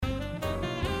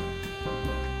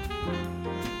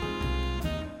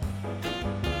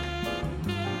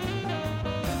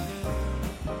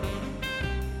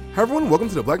Hi everyone, welcome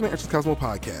to the Black Man Enters Cosmo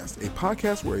podcast, a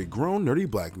podcast where a grown, nerdy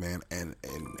black man and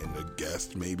a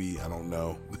guest, maybe, I don't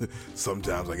know.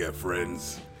 Sometimes I got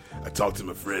friends. I talk to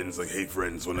my friends, like, hey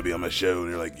friends, want to be on my show?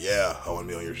 And they're like, yeah, I want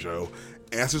to be on your show.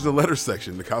 Answers the letter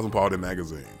section, the Cosmopolitan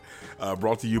magazine.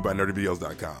 Brought to you by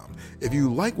nerdyvideos.com. If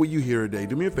you like what you hear today,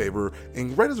 do me a favor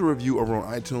and write us a review over on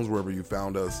iTunes, wherever you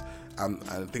found us. I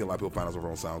think a lot of people find us over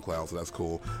on SoundCloud, so that's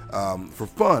cool. For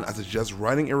fun, I suggest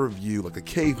writing a review like a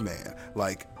caveman,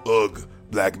 like, ugh,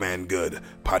 black man good,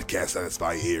 podcast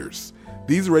satisfy ears.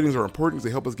 These ratings are important because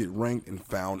they help us get ranked and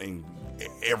found in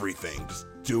everything. Just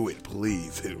do it,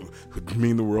 please. It would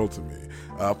mean the world to me.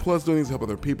 Plus, doing things to help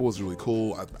other people is really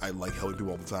cool. I like helping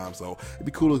people all the time, so it'd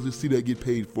be cool to just see that get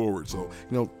paid forward. So,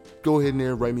 go ahead and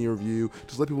there, write me a review.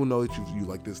 Just let people know that you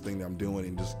like this thing that I'm doing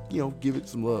and just, give it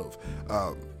some love.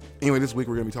 Anyway, this week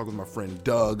we're going to be talking with my friend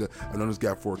Doug. I've known this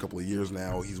guy for a couple of years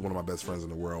now. He's one of my best friends in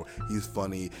the world. He's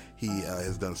funny. He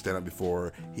has done stand-up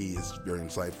before. He is very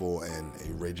insightful and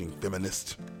a raging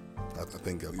feminist. I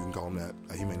think you can call him that.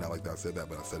 He may not like that I said that,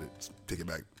 but I said it. Just take it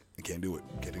back. I can't do it.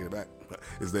 Can't take it back.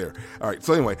 It's there. All right.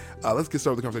 So anyway, let's get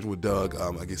started with the conversation with Doug.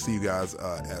 I can see you guys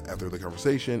after the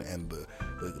conversation and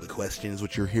the questions,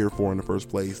 which you're here for in the first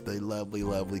place. The lovely,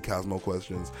 lovely Cosmo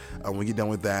questions. When we get done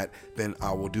with that, then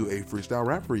I will do a freestyle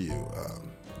rap for you.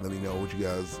 Let me know what you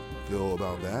guys feel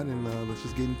about that, and let's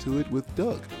just get into it with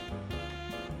Doug.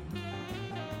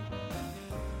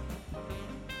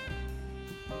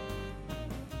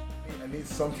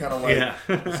 Some kind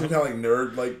of some kind of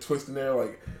nerd twist in there.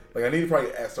 Like I need to probably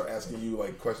start asking you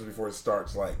questions before it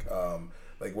starts. Like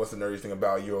what's the nerdiest thing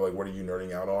about you, or what are you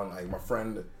nerding out on? Like my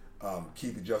friend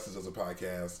Keith Justice does a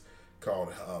podcast called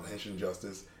Henshin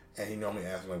Justice, and he normally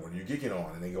asks me what are you geeking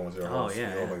on, and they go into their whole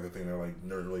spiel, the thing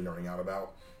they're really nerding out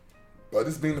about. But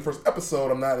this being the first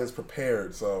episode, I'm not as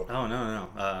prepared. So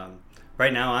no.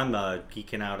 Right now I'm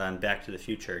geeking out on Back to the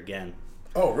Future again.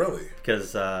 Oh, really?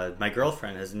 Because my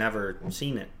girlfriend has never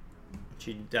seen it.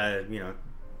 She,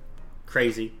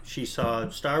 crazy. She saw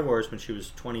Star Wars when she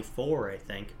was 24, I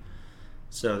think.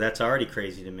 So that's already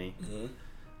crazy to me. Mm-hmm.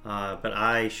 But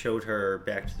I showed her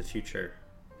Back to the Future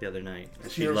the other night.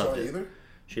 And she loved it either?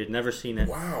 She had never seen it.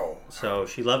 Wow. So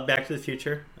she loved Back to the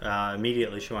Future.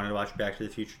 Immediately she wanted to watch Back to the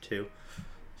Future 2. So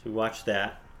we watched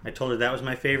that. I told her that was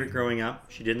my favorite growing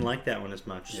up. She didn't like that one as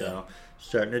much. Yeah. So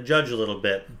starting to judge a little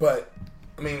bit. But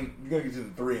I mean, you're going to get to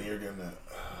the 3 and you're going to...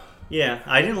 Yeah,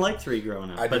 I didn't like 3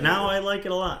 growing up, but now I like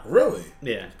it a lot. Really?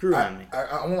 Yeah, it grew on me.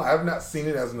 I have not seen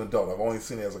it as an adult. I've only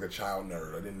seen it as a child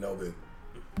nerd. I didn't know that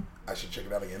I should check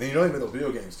it out again. And they made those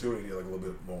video games too, and you get a little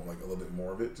bit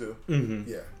more of it too.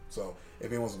 Mm-hmm. Yeah. So if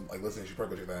anyone's listening, you should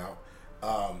probably go check that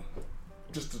out.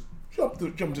 Just to jump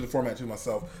into the format to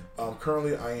myself.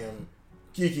 Currently, I am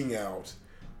geeking out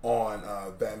on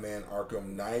Batman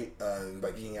Arkham Knight.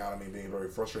 By geeking out, I mean being very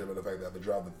frustrated by the fact that I have to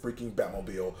drive the freaking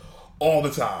Batmobile all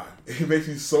the time. It makes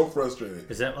me so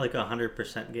frustrated. Is that like a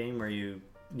 100% game where you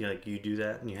do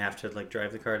that and you have to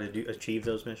drive the car to achieve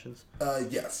those missions?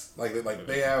 Yes.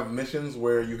 They have missions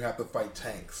where you have to fight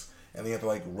tanks and you have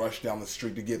to rush down the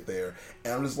street to get there.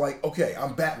 And I'm just okay,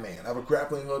 I'm Batman. I have a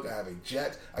grappling hook. I have a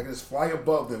jet. I can just fly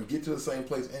above them, get to the same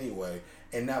place anyway,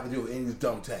 and not have to deal with any of these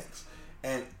dumb tanks.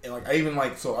 And I even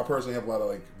so I personally have a lot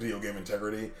of video game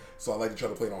integrity, so I like to try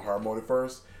to play it on hard mode at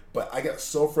first. But I got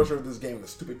so frustrated with this game, the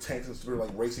stupid tanks and stupid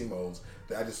racing modes,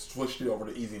 that I just switched it over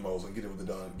to easy modes and get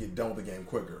done with the game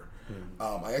quicker.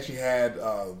 Mm. I actually had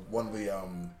one of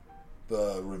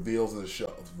the reveals of the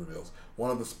show one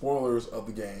of the spoilers of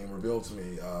the game revealed to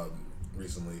me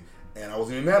recently, and I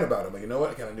wasn't even mad about it. You know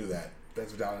what? I kind of knew that.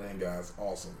 Thanks for dialing in, guys.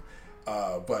 Awesome.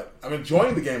 But I'm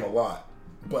enjoying the game a lot,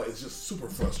 but it's just super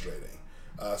frustrating.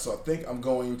 So I think I'm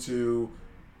going to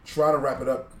try to wrap it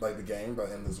up the game by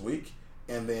the end of this week,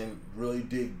 and then really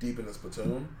dig deep into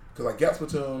Splatoon, because I got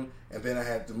Splatoon, and then I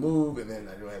had to move, and then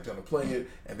I didn't have time to play it,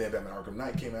 and then Batman Arkham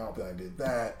Knight came out, then I did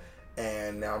that,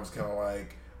 and now I'm just kind of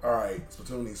all right,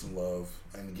 Splatoon needs some love.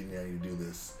 I need to get in there, I need to do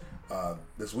this.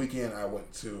 This weekend, I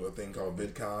went to a thing called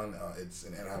VidCon. It's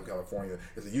in Anaheim, California.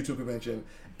 It's a YouTube convention,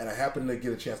 and I happened to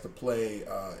get a chance to play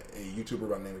a YouTuber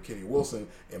by the name of Katie Wilson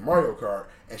in Mario Kart,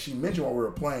 and she mentioned while we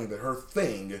were playing that her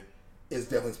thing is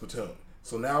definitely Splatoon.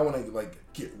 So now I want to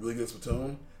get really good at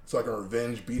Splatoon, so I can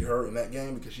revenge beat her in that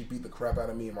game, because she beat the crap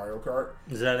out of me in Mario Kart.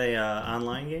 Is that a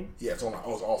online game? Yeah, it's online.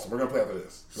 Oh, it's awesome. We're gonna play after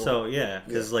this. So yeah,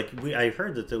 because I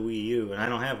heard that the Wii U, and I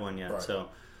don't have one yet, right. So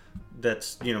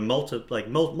that's most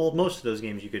of those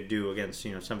games you could do against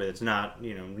somebody that's not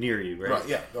near you, right? Right.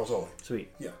 Yeah, that was all. Sweet.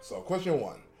 Yeah. So question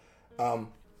 1,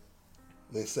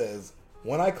 it says,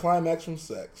 when I climax from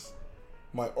sex,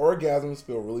 my orgasms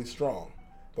feel really strong,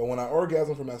 but when I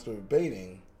orgasm from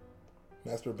masturbating,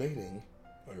 Masturbating.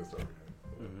 I guess sorry.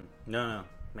 No,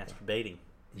 masturbating.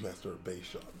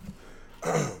 Masturbation.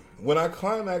 When I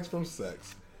climax from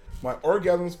sex, my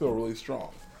orgasms feel really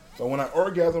strong. But when I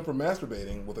orgasm from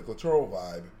masturbating with a clitoral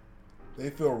vibe, they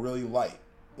feel really light,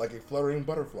 like a fluttering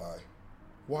butterfly.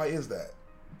 Why is that?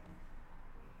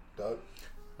 Doug?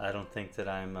 I don't think that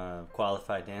I'm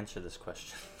qualified to answer this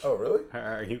question. Oh, really?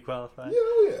 Are you qualified?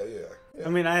 Yeah. I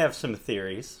mean, I have some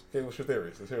theories. Okay, what's your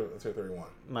theories? Let's hear theory one.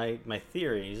 My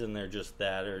theories, and they're just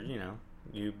that, or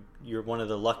you're one of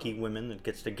the lucky women that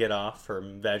gets to get off for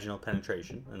vaginal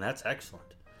penetration, and that's excellent.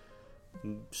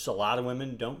 So a lot of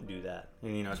women don't do that,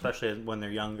 and especially when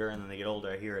they're younger and then they get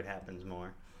older. I hear it happens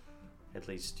more. At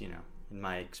least in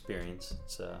my experience,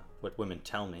 it's what women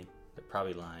tell me. They're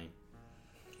probably lying.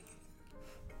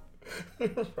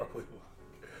 Probably lying.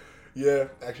 Yeah,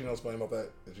 actually, what's funny about that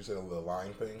you said the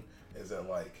lying thing is that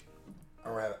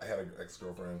I had an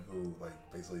ex-girlfriend who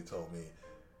basically told me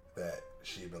that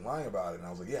she had been lying about it, and I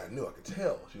was like, yeah, I knew, I could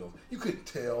tell. She goes, you couldn't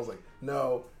tell. I was like,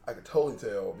 no, I could totally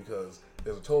tell, because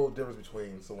there's a total difference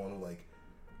between someone who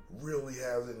really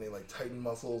has it and they tighten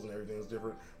muscles and everything's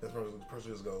different. This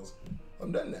person just goes,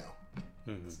 I'm done now.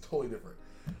 Mm-hmm. It's totally different.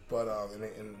 But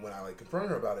and when I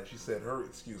confronted her about it, she said her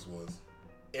excuse was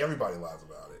everybody lies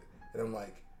about it, and I'm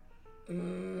like,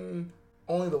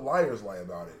 only the liars lie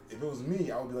about it. If it was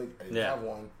me, I would be like, I didn't have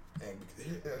one. And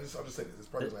I'll just say this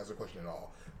probably doesn't answer the question at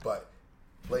all. But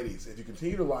ladies, if you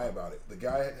continue to lie about it, the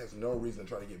guy has no reason to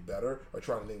try to get better or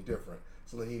try to think different.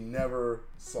 So then he never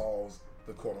solves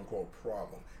the quote-unquote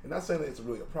problem. And not saying that it's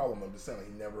really a problem, I'm just saying that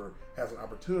he never has an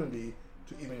opportunity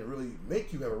to even really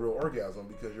make you have a real orgasm,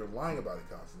 because you're lying about it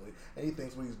constantly, and he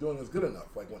thinks what he's doing is good enough.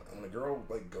 When a girl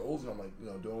goes and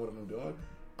I'm doing what I'm doing,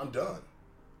 I'm done.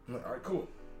 I'm like, all right, cool.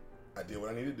 I did what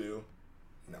I need to do.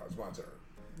 Now it's my turn.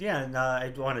 Yeah, and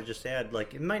I want to just add,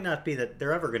 it might not be that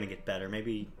they're ever going to get better.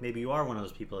 Maybe you are one of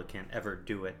those people that can't ever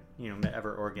do it,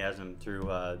 ever orgasm through,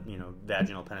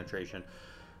 vaginal penetration.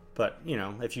 But,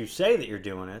 if you say that you're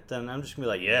doing it, then I'm just going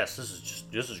to be like, yes,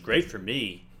 this is great for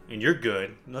me, and you're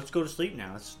good. Let's go to sleep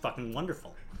now. It's fucking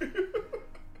wonderful.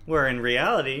 Where in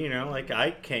reality,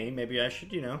 I came, maybe I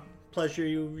should, pleasure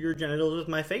your genitals with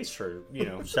my face for,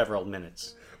 several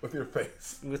minutes. With your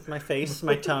face. With my face,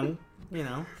 my tongue,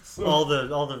 all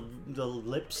the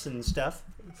lips and stuff.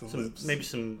 Maybe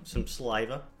some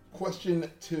saliva. Question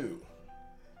 2.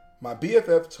 My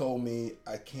BFF told me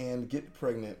I can get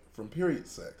pregnant from period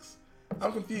sex.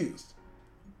 I'm confused.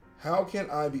 How can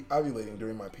I be ovulating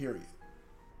during my period?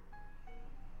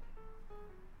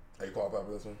 Are you qualified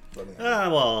for this one?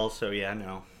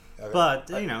 No. Okay. But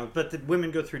but the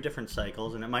women go through different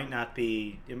cycles, and it might not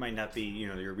be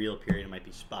your real period. It might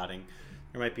be spotting.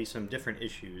 There might be some different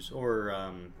issues, or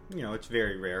it's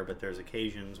very rare, but there's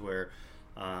occasions where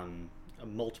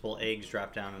multiple eggs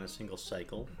drop down in a single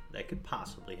cycle. That could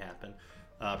possibly happen.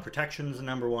 Protection's the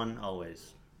number one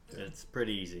always. Yeah. It's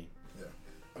pretty easy. Yeah,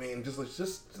 I mean,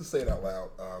 just to say it out loud.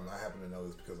 I happen to know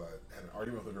this because I had an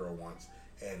argument with a girl once,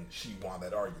 and she won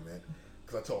that argument.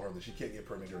 Because I told her that she can't get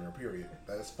pregnant during her period.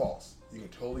 That is false. You can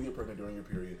totally get pregnant during your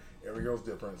period. Every girl's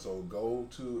different. So go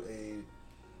to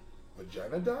a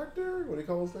vagina doctor? What do you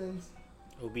call those things?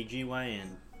 OBGYN.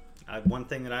 One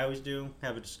thing that I always do,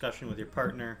 have a discussion with your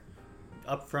partner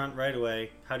up front right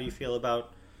away. How do you feel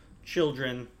about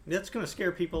children? That's going to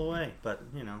scare people away. But,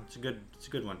 it's a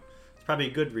good one. It's probably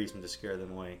a good reason to scare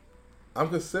them away. I'm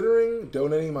considering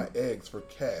donating my eggs for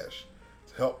cash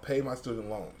to help pay my student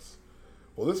loans.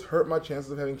 Will this hurt my chances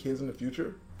of having kids in the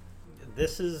future?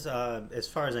 This is, as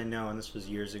far as I know, and this was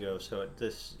years ago, so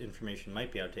this information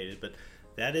might be outdated, but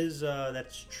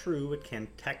that's true. It can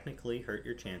technically hurt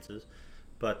your chances,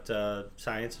 but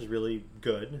science is really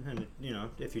good, and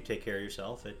if you take care of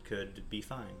yourself, it could be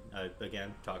fine.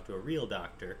 Again, talk to a real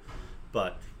doctor,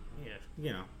 but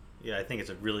I think it's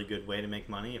a really good way to make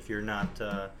money. If you're not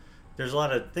there's a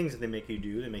lot of things that they make you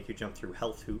do. They make you jump through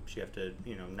health hoops. You have to,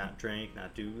 not drink,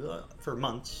 not do for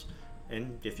months.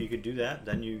 And if you could do that,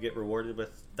 then you get rewarded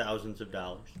with thousands of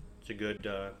dollars. It's a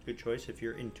good choice if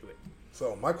you're into it.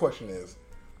 So my question is,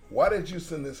 why did you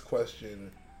send this question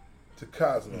to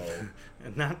Cosmo?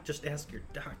 And not just ask your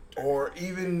doctor. Or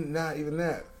not even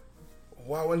that.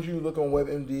 Why wouldn't you look on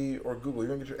WebMD or Google?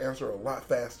 You're going to get your answer a lot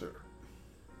faster.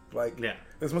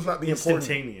 This must not be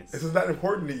instantaneous. Important. This is not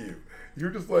important to you. You're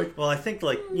just like... Well, I think,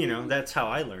 that's how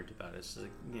I learned about it. It's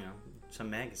some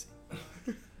magazine.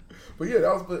 But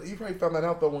yeah, but you probably found that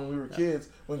out, though, when we were kids,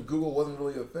 when Google wasn't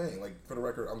really a thing. For the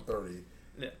record, I'm 30.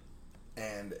 Yeah.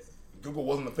 And Google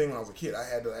wasn't a thing when I was a kid. I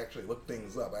had to actually look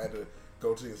things up. I had to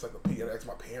go to the encyclopedia and ask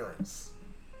my parents.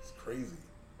 It's crazy.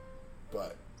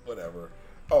 But, whatever.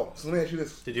 Oh, so let me ask you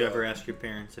this. Did you ever ask your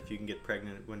parents if you can get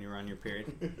pregnant when you're on your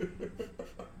period?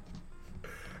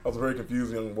 I was a very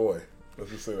confused young boy.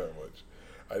 Let's just say that much.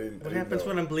 What happens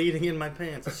when I'm bleeding in my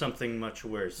pants? Something much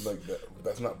worse. Like that.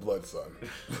 That's not blood, son.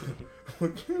 I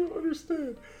don't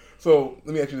understand. So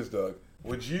let me ask you this, Doug.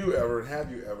 Have you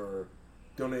ever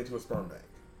donated to a sperm bank?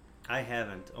 I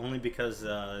haven't, only because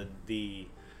the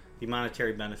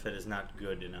monetary benefit is not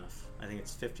good enough. I think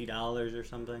it's $50 or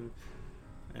something,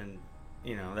 and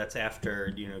that's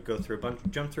after jump through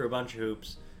a bunch of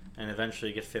hoops, and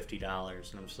eventually get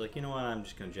 $50. And I'm just like, you know what? I'm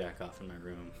just gonna jack off in my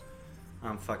room.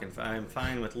 I'm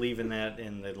fine with leaving that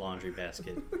in the laundry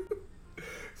basket.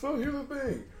 So here's the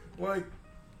thing, like,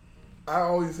 I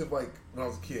always said, like, when I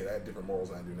was a kid, I had different morals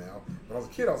than I do now. When I was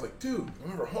a kid, I was like, dude, if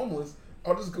I'm ever homeless,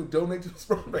 I'll just go donate to the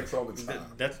sperm banks all the time.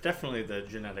 That's definitely the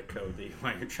genetic code that you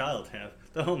want your child to have.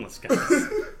 The homeless guys.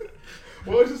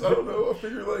 Well, it's just, I don't know. I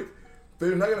figure, like,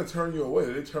 they're not going to turn you away.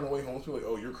 They turn away homeless people like,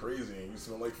 oh, you're crazy and you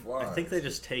smell like flies. I think they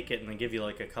just take it and they give you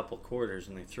like a couple quarters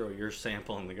and they throw your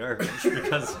sample in the garbage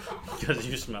because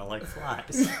you smell like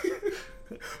flies.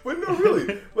 But no,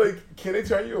 really. Like, can they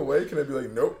turn you away? Can they be like,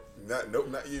 nope, not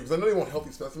you? Because I know they want healthy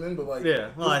specimen, but like...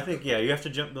 Yeah, well, I think, you have to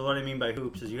jump... But what I mean by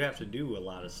hoops is you have to do a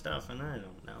lot of stuff, and I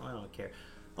don't know. I don't care.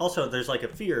 Also, there's like a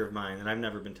fear of mine that I've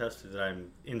never been tested that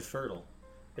I'm infertile.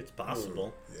 It's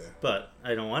possible, but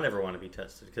I don't ever want to be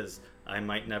tested because I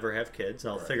might never have kids.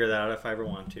 I'll figure that out if I ever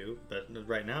want to, but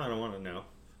right now I don't want to know.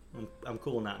 I'm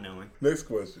cool not knowing. Next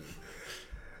question.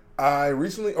 I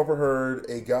recently overheard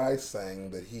a guy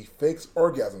saying that he fakes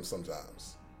orgasms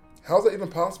sometimes. How's that even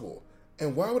possible?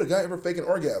 And why would a guy ever fake an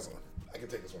orgasm? I can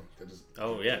take this one. I've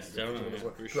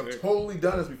totally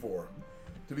done this before.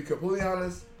 To be completely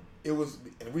honest, and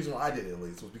the reason why I did it at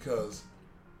least was because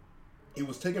it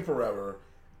was taking forever.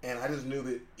 And I just knew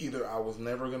that either I was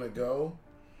never going to go,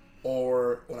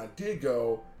 or when I did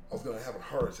go, I was going to have a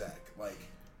heart attack. Like,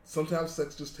 sometimes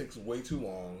sex just takes way too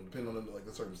long, depending on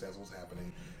the circumstance, what's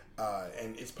happening.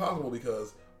 And it's possible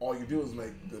because all you do is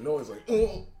make the noise like,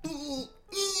 and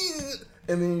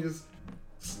then you just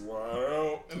slide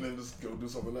out, and then just go do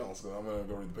something else. So I'm going to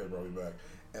go read the paper, I'll be back.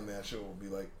 And then she'll be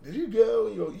like, did you go?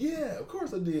 And you go, yeah, of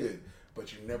course I did.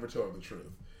 But you never tell her the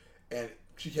truth. And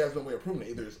she has no way of proving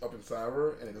it. Either it's up inside of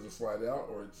her and it doesn't slide out,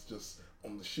 or it's just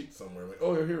on the sheet somewhere. Like,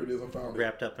 oh, here it is. I found it.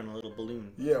 Wrapped up in a little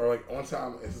balloon. Yeah, or like one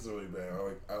time, this is really bad.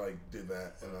 I did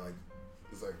that, and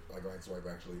it's like my ex-wife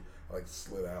actually, I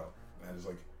slid out, and I just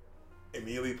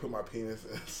immediately put my penis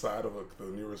inside of the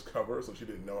nearest cover, so she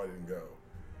didn't know I didn't go.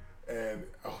 And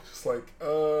I was just like,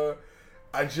 it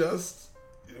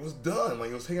was done.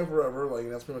 Like, it was taking forever. Like,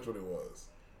 and that's pretty much what it was.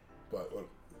 But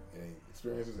any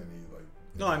experiences,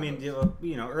 No, I mean,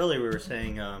 earlier we were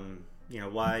saying,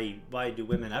 why do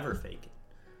women ever fake it?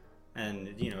 And,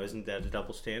 isn't that a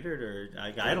double standard? Or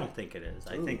I don't think it is.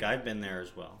 I think I've been there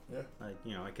as well. Yeah.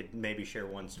 I could maybe share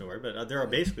one story, but they're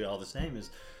basically all the same.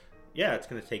 It's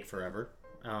going to take forever.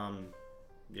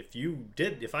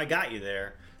 If I got you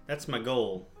there, that's my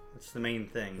goal. That's the main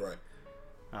thing. Right.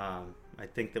 I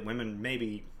think that women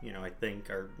maybe,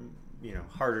 are,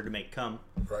 harder to make come.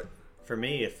 Right. For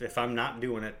me, if I'm not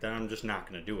doing it, then I'm just not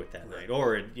going to do it that night.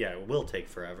 Or, it will take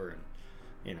forever.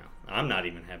 And, I'm not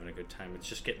even having a good time. It's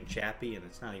just getting chappy, and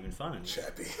it's not even fun anymore.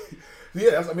 Chappy.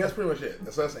 Yeah, that's pretty much it.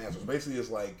 That's the answer. Basically, it's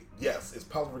like, yes, it's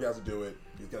possible for guys to do it.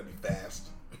 It's got to be fast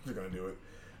if you're going to do it.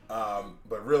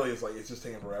 But really, it's like, it's just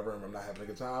taking forever, and I'm not having a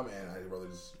good time, and I'd rather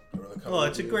come. Well,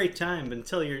 it's a great time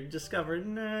until you're discovered,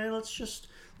 let's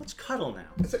cuddle now.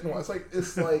 It's like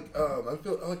I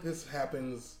feel like this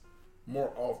happens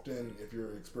more often if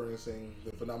you're experiencing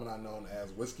the phenomenon known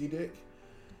as whiskey dick,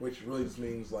 which really just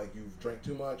means like you've drank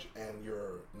too much and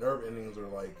your nerve endings are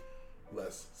like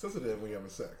less sensitive when you're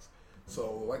having sex.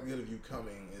 So the likelihood of you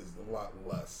coming is a lot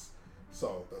less.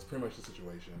 So that's pretty much the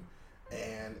situation.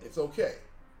 And it's okay,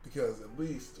 because at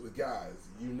least with guys,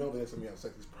 the next time you have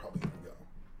sex, he's probably going to go.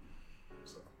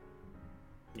 So.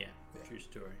 Yeah, true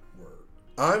story. Word.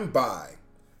 I'm bi,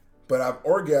 but I've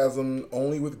orgasmed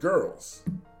only with girls.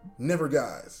 Never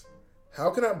guys. How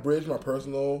can I bridge my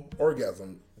personal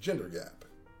orgasm gender gap?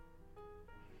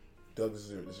 Doug, this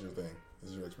is your thing.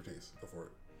 This is your expertise. Go for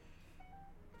it.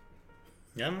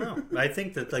 Yeah, I don't know. I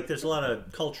think that there's a lot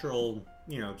of cultural,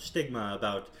 stigma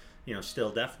about,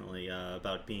 still definitely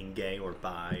about being gay or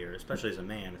bi, or especially as a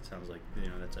man. It sounds like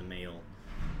that's a male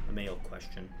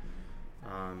question.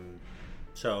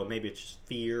 So maybe it's just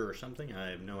fear or something. I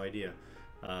have no idea.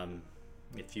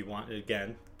 If you want,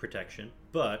 again, protection,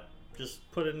 but just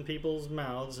put it in people's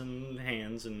mouths and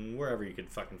hands and wherever you could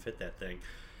fucking fit that thing,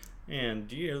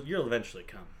 and you'll eventually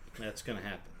come. That's gonna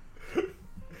happen.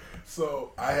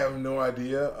 So I have no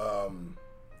idea.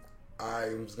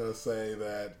 I'm just gonna say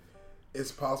that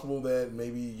it's possible that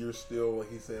maybe you're still,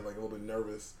 like he said, like a little bit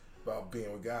nervous about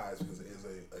being with guys because it is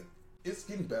it's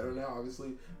getting better now,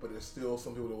 obviously, but there's still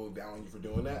some people that will look down on you for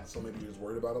doing that. So maybe you're just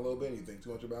worried about it a little bit and you think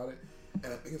too much about it.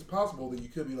 And I think it's possible that you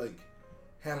could be like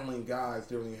handling guys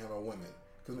differently than you handle women,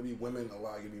 because maybe women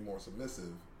allow you to be more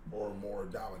submissive or more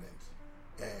dominant,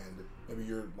 and maybe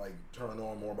you're like turned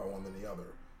on more by one than the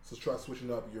other. So try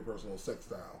switching up your personal sex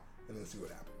style and then see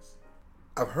what happens.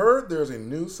 I've heard there's a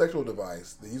new sexual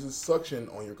device that uses suction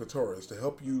on your clitoris to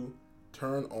help you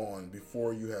turn on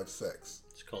before you have sex.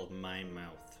 It's called My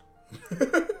Mouth.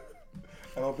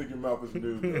 I don't think your mouth is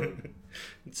new, bro.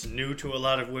 It's new to a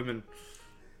lot of women.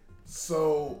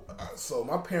 So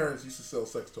my parents used to sell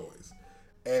sex toys,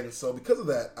 and so because of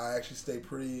that, I actually stay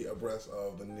pretty abreast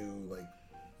of the new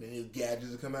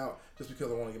gadgets that come out, just because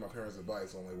I want to get my parents'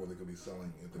 advice on like what they could be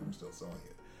selling if they were still selling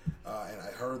it. And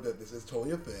I heard that this is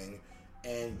totally a thing,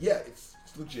 and yeah, it's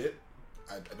legit.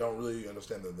 I don't really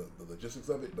understand the logistics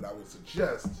of it, but I would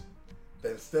suggest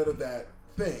that instead of that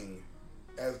thing,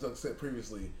 as Doug said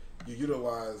previously, you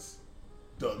utilize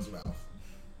Doug's mouth.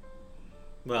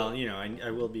 Well, you know,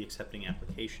 I will be accepting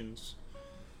applications.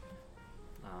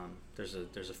 There's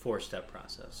a 4-step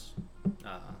process.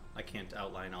 I can't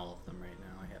outline all of them right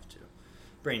now. I have to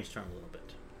brainstorm a little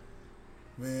bit.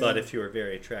 Man. But if you are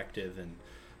very attractive and,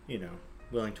 you know,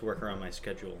 willing to work around my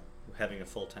schedule, having a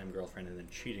full-time girlfriend and then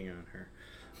cheating on her,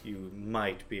 you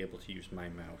might be able to use my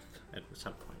mouth at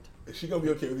some point. Is she gonna be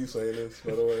okay with you saying this,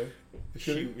 by the way?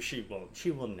 She won't.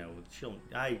 She will know.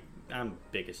 I'm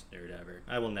biggest nerd ever.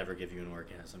 I will never give you an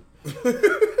orgasm.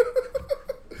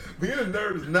 Being a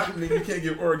nerd does not mean you can't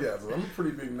give orgasms. I'm a pretty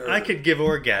big nerd. I could give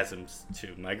orgasms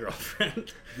to my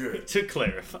girlfriend. Good. To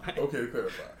clarify. Okay,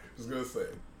 clarify. Just gonna say.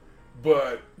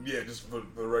 But yeah, just for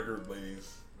the record,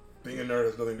 ladies, being a nerd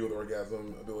has nothing to do with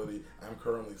orgasm ability. I'm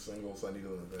currently single, so I need to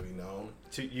let that be known.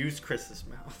 To use Chris's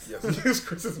mouth. Yes, use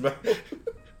Chris's mouth.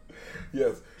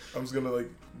 Yes, I'm just gonna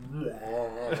like. If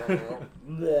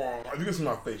you can see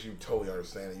my face, you totally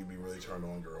understand, and you'd be really turned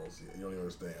on, girls. You don't even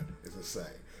understand. It's insane.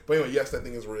 But anyway, yes, that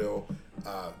thing is real.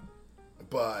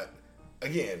 But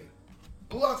again,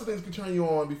 lots of things can turn you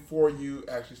on before you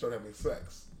actually start having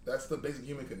sex. That's the basic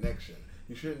human connection.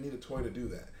 You shouldn't need a toy to do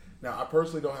that. Now, I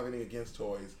personally don't have anything against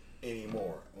toys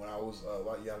anymore. When I was a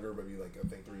lot younger, maybe like I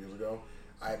think 3 years ago,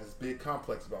 I had this big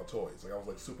complex about toys. Like I was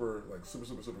like super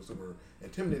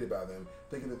intimidated by them,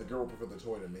 thinking that the girl would prefer the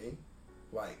toy to me.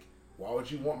 Like, why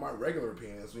would you want my regular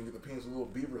penis when you get the penis with a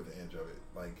little beaver at the edge of it?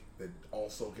 Like, that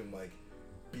also can like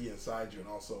be inside you and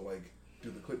also like do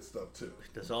the clit stuff too.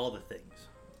 It does all the things.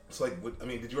 It's like, I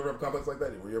mean, did you ever have a complex like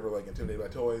that? Were you ever like intimidated by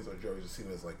toys, or did you always just see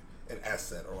them as like an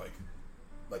asset or like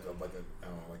I don't know,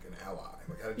 like an ally?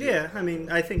 Like, how did you? Yeah, I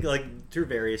mean, I think like through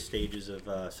various stages of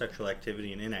sexual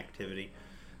activity and inactivity.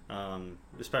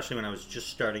 Especially when I was just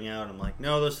starting out, I'm like,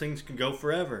 no, those things can go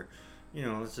forever. You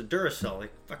know, it's a Duracell,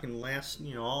 like fucking lasts,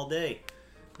 you know, all day.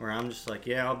 Where I'm just like,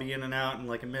 yeah, I'll be in and out in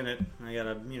like a minute. I got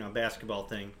a, you know, basketball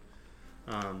thing.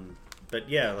 But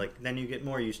yeah, like then you get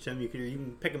more used to them. You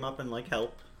can pick them up and like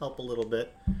help a little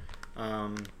bit.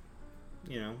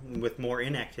 You know, with more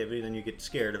inactivity, then you get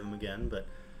scared of them again. But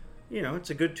you know, it's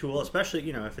a good tool, especially,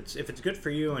 you know, if it's good for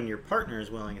you and your partner is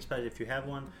willing, especially if you have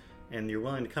one. And you're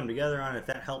willing to come together on it, if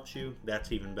that helps you,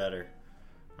 that's even better.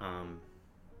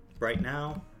 Right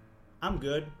now, I'm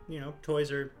good. You know, toys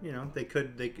are, you know,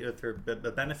 if they're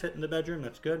a benefit in the bedroom,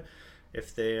 that's good.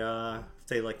 If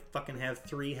they like fucking have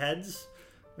 3 heads,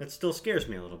 that still scares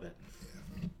me a little bit.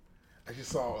 Yeah. I just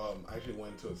saw, I actually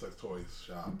went to a sex toys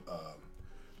shop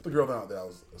with a girl that I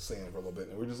was seeing for a little bit,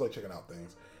 and we were just like checking out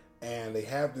things. And they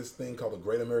have this thing called the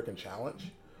Great American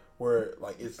Challenge, where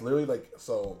like it's literally like,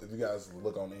 so if you guys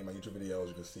look on any of my YouTube videos,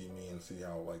 you can see me and see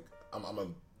how like I'm a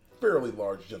fairly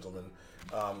large gentleman.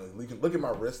 You can look at my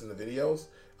wrist in the videos.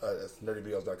 It's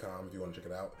nerdyvideos.com if you want to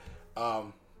check it out.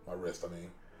 My wrist, I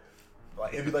mean,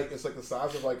 like it'd be like, it's like the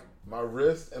size of like my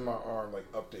wrist and my arm, like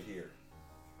up to here,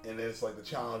 and then it's like the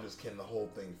challenge is, can the whole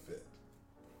thing fit,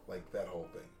 like that whole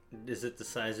thing. Is it the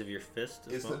size of your fist?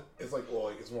 It's like, well,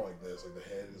 like, it's more like this. Like the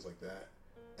head is like that.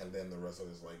 And then the rest of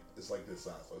it is like, it's like this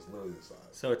size. So it's literally this size.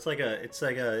 So it's like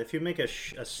if you make a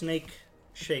snake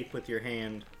shape with your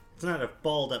hand, it's not a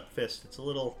balled up fist. It's a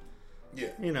little,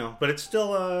 yeah, you know, but it's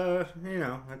still, you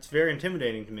know, it's very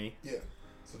intimidating to me. Yeah.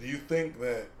 So do you think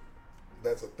that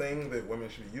that's a thing that women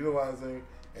should be utilizing?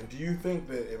 And do you think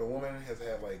that if a woman has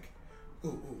had like,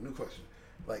 new question,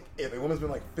 like if a woman's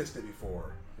been like fisted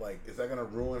before, like is that gonna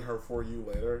ruin her for you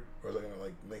later, or is that gonna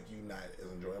like make you not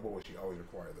as enjoyable? Would she always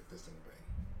require the fisting thing?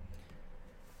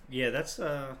 Yeah, that's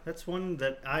one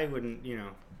that I wouldn't, you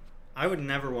know, I would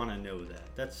never want to know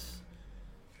that.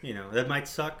 that might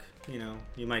suck. You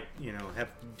might have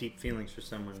deep feelings for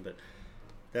someone, but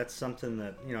that's something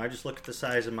that I just look at the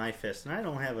size of my fist, and I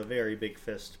don't have a very big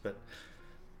fist, but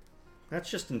that's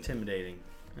just intimidating.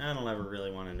 I don't ever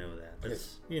really want to know that.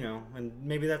 That's and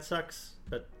maybe that sucks,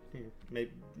 but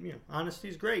maybe honesty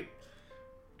is great.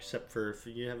 Except for if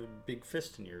you have a big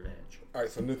fist in your vag. All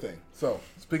right, so new thing. So,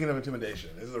 speaking of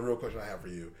intimidation, this is a real question I have for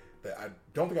you that I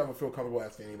don't think I would feel comfortable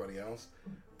asking anybody else,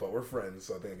 but we're friends,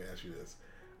 so I think I can ask you this.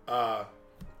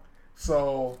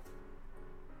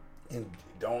 And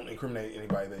don't incriminate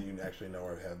anybody that you actually know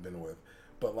or have been with,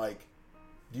 but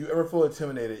do you ever feel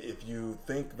intimidated if you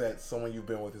think that someone you've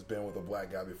been with has been with a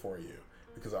black guy before you?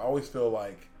 Because I always feel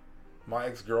like my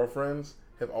ex-girlfriends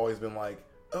have always been like,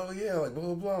 oh yeah,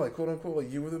 blah blah blah, quote unquote,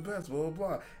 you were the best, blah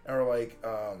blah blah, or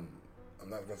I'm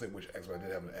not gonna say which ex, but I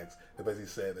did have an ex that basically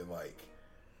said that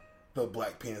the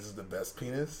black penis is the best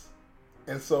penis,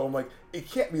 and so I'm like, it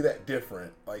can't be that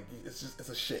different. It's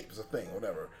a shape, it's a thing,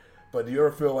 whatever. But do you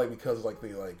ever feel because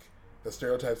the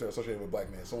stereotypes that are associated with black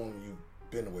men, someone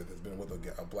you've been with has been with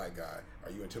a black guy,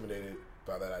 are you intimidated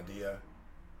by that idea?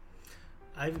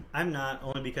 I'm not,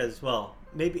 only because,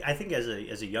 maybe I think as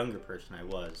a younger person I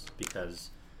was, because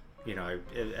I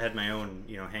had my own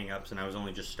hang-ups, and I was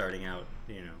only just starting out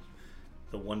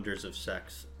the wonders of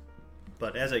sex.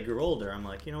 But as I grew older, I'm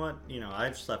like, you know what,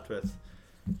 I've slept with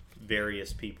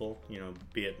various people,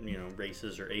 be it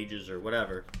races or ages or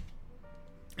whatever,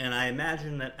 and I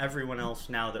imagine that everyone else,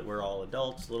 now that we're all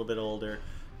adults, a little bit older,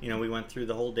 we went through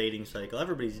the whole dating cycle,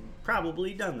 everybody's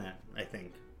probably done that. I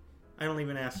think I don't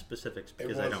even ask specifics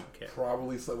because I don't care.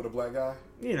 Probably slept with a black guy?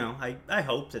 I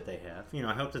hope that they have.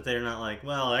 I hope that they're not like,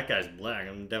 well, that guy's black,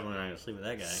 I'm definitely not going to sleep with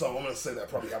that guy. So I'm going to say that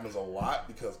probably happens a lot,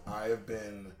 because I have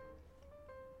been,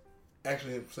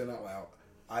 actually, saying out loud,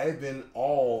 I have been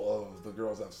all of the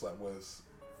girls I've slept with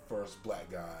first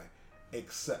black guy,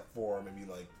 except for maybe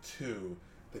two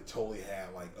that totally had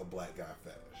a black guy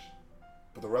fetish.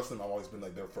 But the rest of them, I've always been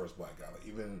their first black guy.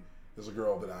 Even, there's a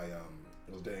girl that I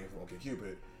was dating from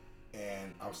OkCupid,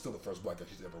 and I'm still the first black guy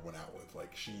she's ever went out with.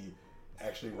 She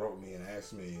actually wrote me and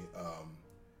asked me,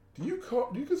 do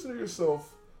you consider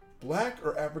yourself black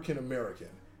or African American?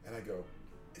 And I go,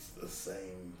 it's the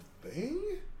same thing?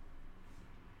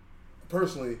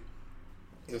 Personally,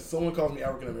 if someone calls me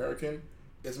African American,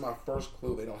 it's my first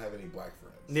clue they don't have any black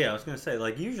friends. Yeah, I was going to say,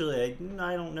 usually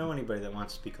I don't know anybody that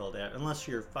wants to be called that, unless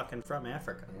you're fucking from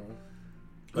Africa. Mm-hmm.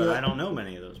 But I don't know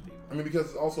many of those people. I mean, because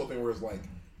it's also a thing where it's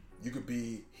you could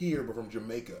be here, but from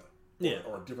Jamaica,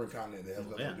 or a different continent that has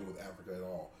nothing to do with Africa at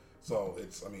all. So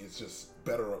it's just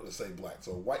better to say black.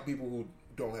 So white people who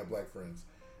don't have black friends,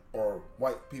 or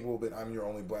white people that I'm your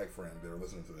only black friend that are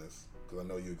listening to this, because I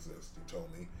know you exist, you told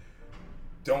me,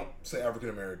 don't say African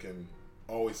American,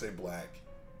 always say black.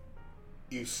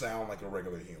 You sound like a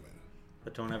regular human.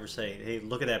 But don't ever say, hey,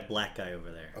 look at that black guy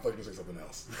over there. I thought you were going to say something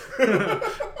else.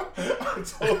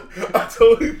 I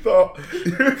totally thought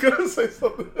you were going to say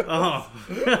something else.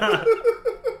 Oh.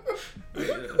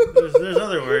 there's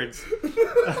other words.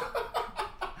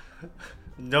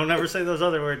 Don't ever say those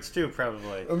other words too,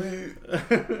 probably.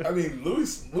 I mean,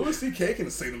 Louis C.K. can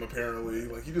say them apparently.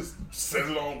 He just says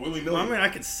it all willy-nilly. Well, I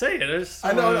can say it.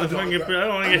 I don't want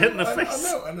to get hit in the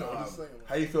face. I know. I'm just saying.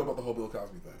 How do you feel about the whole Bill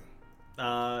Cosby thing?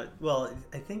 Well,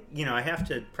 I think, I have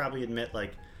to probably admit,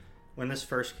 when this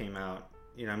first came out,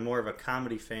 I'm more of a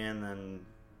comedy fan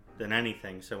than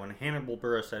anything. So when Hannibal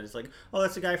Buress said, it's oh,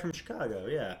 that's a guy from Chicago.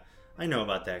 Yeah, I know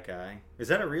about that guy. Is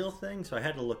that a real thing? So I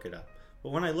had to look it up.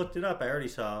 But when I looked it up, I already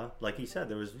saw, like he said,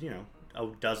 there was, a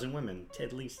dozen women,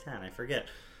 at least 10, I forget.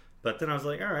 But then I was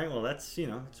like, all right, well, that's,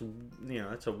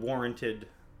 that's a warranted,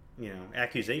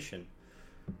 accusation.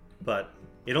 But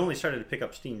it only started to pick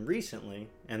up steam recently,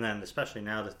 and then especially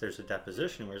now that there's a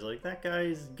deposition where it's that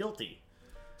guy's guilty.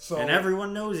 And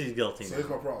everyone knows he's guilty now. Here's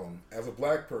my problem. As a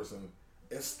black person,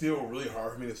 it's still really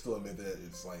hard for me to still admit that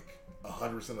it's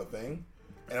 100% a thing.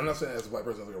 And I'm not saying as a black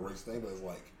person it's a race thing, but it's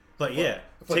But yeah,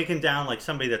 taking down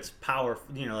somebody that's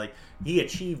powerful, he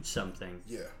achieved something.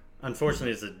 Yeah.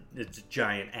 Unfortunately, it's a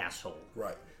giant asshole.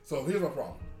 Right. So here's my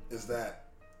problem, is that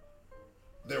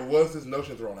there was this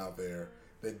notion thrown out there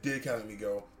that did kind of make me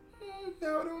go,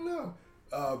 no, I don't know.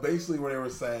 Basically where they were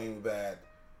saying that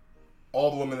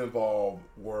all the women involved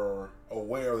were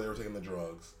aware they were taking the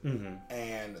drugs, mm-hmm.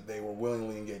 and they were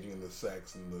willingly engaging in the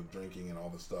sex and the drinking and all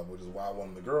this stuff, which is why one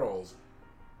of the girls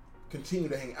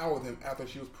continued to hang out with him after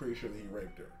she was pretty sure that he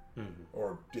raped her, mm-hmm.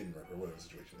 or didn't rape her, whatever the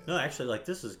situation is. No, actually,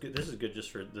 this is good. This is good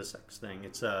just for the sex thing.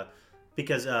 It's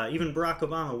Because even Barack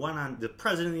Obama the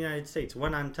President of the United States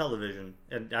went on television,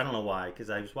 and I don't know why, because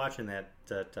I was watching that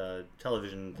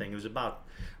television thing. It was about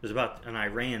an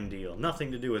Iran deal,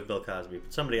 nothing to do with Bill Cosby.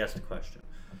 But somebody asked a question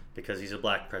because he's a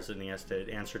black president. He has to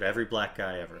answer to every black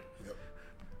guy ever.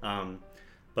 Yep.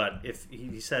 But if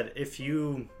he said if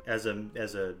you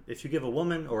if you give a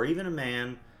woman or even a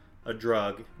man a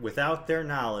drug without their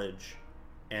knowledge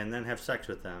and then have sex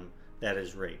with them, that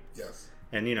is rape. Yes.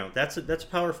 And that's a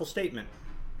powerful statement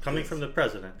coming from the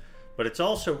president. But it's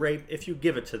also rape if you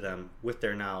give it to them with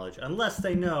their knowledge, unless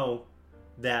they know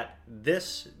that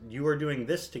you are doing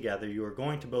this together. You are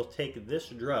going to both take this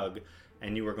drug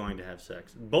and you are going to have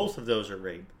sex. Both of those are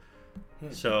rape.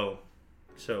 So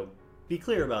be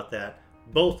clear about that.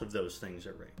 Both of those things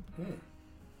are rape.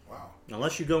 Wow.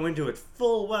 Unless you go into it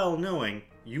full well knowing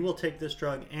you will take this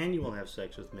drug and you will have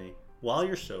sex with me while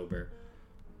you're sober,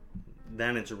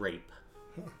 then it's rape.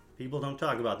 People don't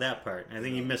talk about that part. I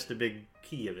think you missed a big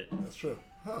key of it. That's true.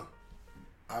 Huh.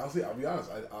 Honestly, I'll be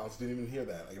honest. I honestly didn't even hear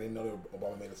that. I didn't know that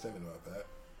Obama made a statement about that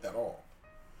at all.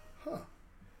 Huh.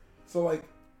 So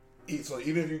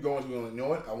even if you go into, you know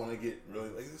what, I want to get really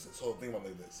like this. So think about it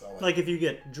like this. So like if you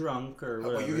get drunk or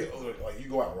whatever. You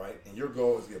go out, right? And your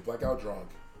goal is to get blackout drunk,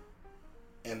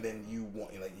 and then you want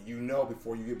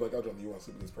before you get blackout drunk, you want to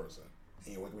sleep with this person,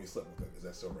 and you wake up and you sleep with them. Is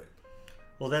that still rape?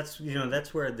 Well, that's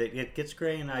where it gets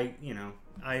gray, and I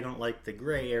don't like the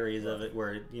gray areas of it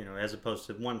where as opposed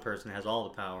to one person has all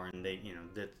the power and they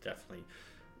that's definitely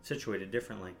situated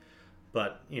differently.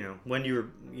 But when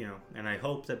you're and I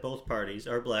hope that both parties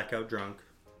are blackout drunk.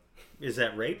 Is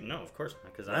that rape? No, of course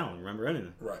not, because I don't remember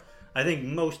anything. Right. I think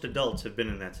most adults have been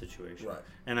in that situation, right?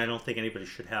 And I don't think anybody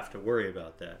should have to worry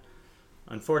about that.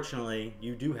 Unfortunately,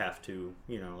 you do have to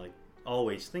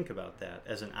always think about that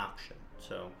as an option.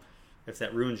 So. If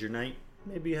that ruins your night,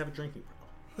 maybe you have a drinking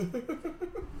problem.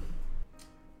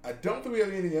 I don't think we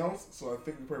have anything else, so I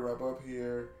think we probably wrap up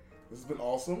here. This has been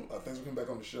awesome. Thanks for coming back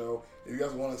on the show. If you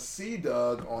guys want to see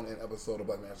Doug on an episode of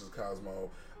Black Man vs. Cosmo,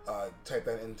 type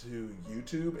that into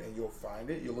YouTube and you'll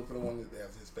find it. You'll look for the one that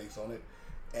has his face on it.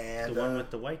 And the one with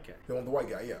the white guy. The one with the white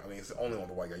guy, yeah. I mean, it's the only one with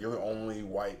the white guy. You're the only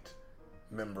white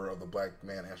member of the Black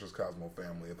Man vs. Cosmo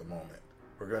family at the moment.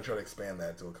 We're going to try to expand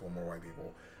that to a couple more white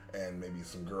people. And maybe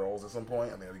some girls at some point.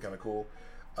 I mean, that'd be kind of cool.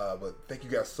 But thank you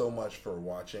guys so much for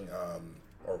watching,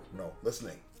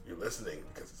 listening. You're listening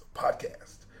because it's a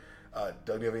podcast.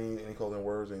 Doug, do you have any closing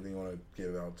words? Anything you want to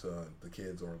give out to the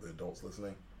kids or the adults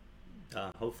listening?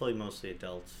 Hopefully, mostly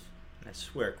adults. I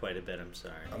swear quite a bit. I'm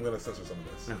sorry. I'm gonna censor some of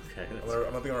this. Okay.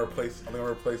 I'm gonna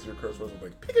replace your curse words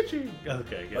with Pikachu.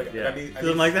 Okay, good. Yeah.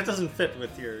 I'm that doesn't fit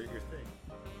with your thing.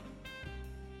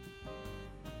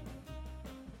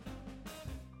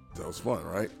 That was fun,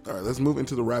 right? All right, let's move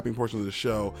into the rapping portion of the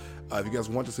show. If you guys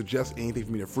want to suggest anything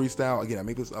for me to freestyle, again, I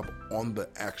make this up on the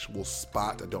actual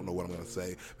spot. I don't know what I'm going to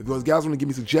say. But if you guys want to give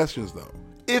me suggestions, though,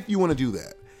 if you want to do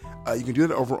that, you can do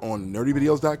that over on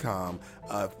nerdyvideos.com.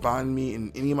 Find me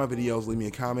in any of my videos. Leave me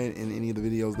a comment in any of the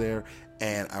videos there,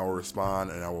 and I will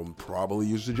respond, and I will probably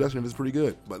use a suggestion if it's pretty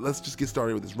good. But let's just get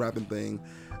started with this rapping thing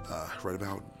right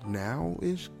about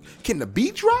now-ish. Can the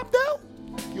beat drop, though?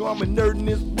 Yo, I'm a nerd in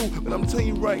this booth, but I'm telling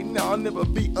you right now, I'll never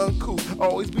be uncouth. I'll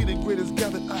always be the greatest guy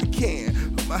that I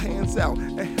can. Put my hands out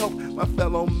and help my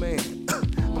fellow man.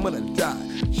 I'm gonna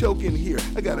die, choking here.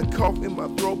 I got a cough in my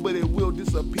throat, but it will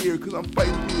disappear, cause I'm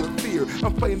fighting through the fear.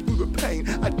 I'm fighting through the pain.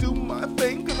 I do my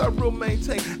thing, cause I will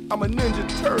maintain. I'm a Ninja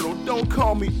Turtle, don't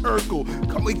call me Urkel.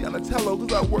 Call me Donatello,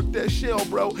 cause I work that shell,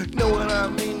 bro. Know what I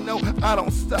mean? No, I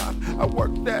don't stop. I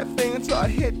work that thing until I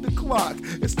hit the clock.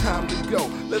 It's time to go.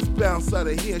 Let's bounce out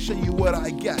of here, show you what I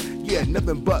got. Yeah,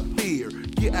 nothing but fear.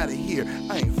 Get out of here.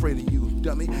 I ain't afraid of you,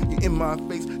 dummy. You in my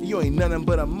face. You ain't nothing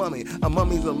but a mummy. A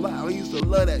mummy's alive. I used to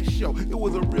love that show. It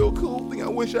was a real cool thing. I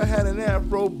wish I had an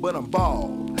afro, but I'm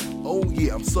bald. Oh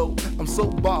yeah, I'm so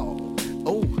bald.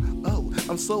 Oh,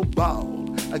 I'm so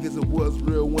bald. I guess it was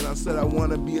real when I said I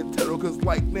wanna be a turtle, cause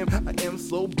like them, I am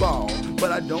so bald.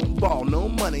 But I don't ball, no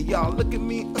money. Y'all look at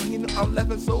me, I'm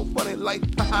laughing so funny, like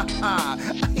ha ha ha.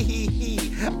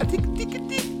 I take a tick.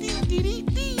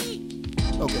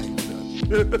 Okay, I'm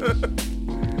done.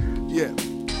 Yeah.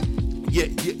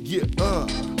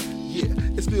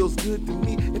 It feels good to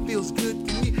me. It feels good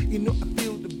to me. I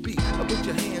feel the beat. Put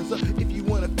your hands up if you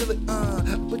wanna feel it.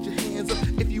 Put your hands up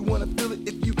if you wanna feel it.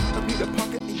 If you need a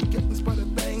pocket and you got the spider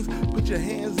bangs, put your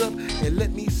hands up and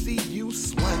let me see you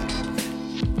swing.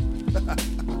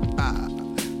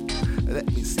 Let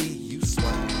me see you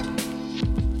swing.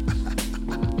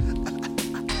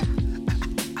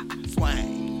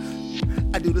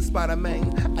 Swing. I do the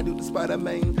Spider-Man. I do the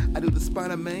Spider-Man. I do the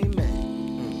Spider-Man,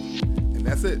 man. And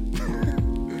that's it.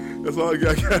 That's all I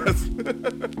got, guys.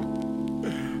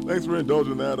 Thanks for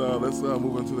indulging that. Let's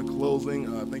move into the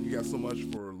closing. Thank you guys so much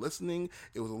for listening.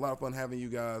 It was a lot of fun having you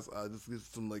guys. Just get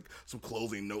some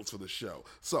closing notes for the show.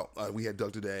 So we had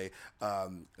Doug today.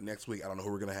 Next week, I don't know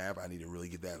who we're gonna have. I need to really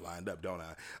get that lined up, don't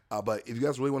I? But if you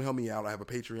guys really want to help me out, I have a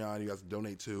Patreon. You guys can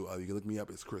donate to. You can look me up.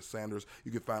 It's Chris Sanders.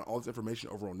 You can find all this information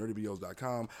over on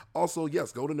nerdyvideos.com. Also,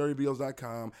 yes, go to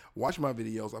nerdyvideos.com. Watch my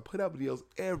videos. I put out videos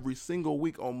every single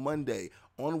week on Monday,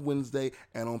 on Wednesday,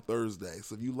 and on Thursday.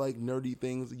 So if you like nerdy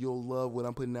things, you'll love what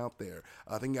I'm putting out there.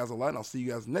 Thank you guys a lot, and I'll see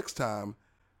you guys next time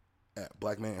at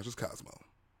Black Man Answers Cosmo.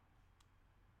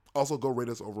 Also, go rate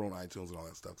us over on iTunes and all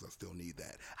that stuff, because I still need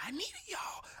that. I need it,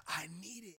 y'all. I need it.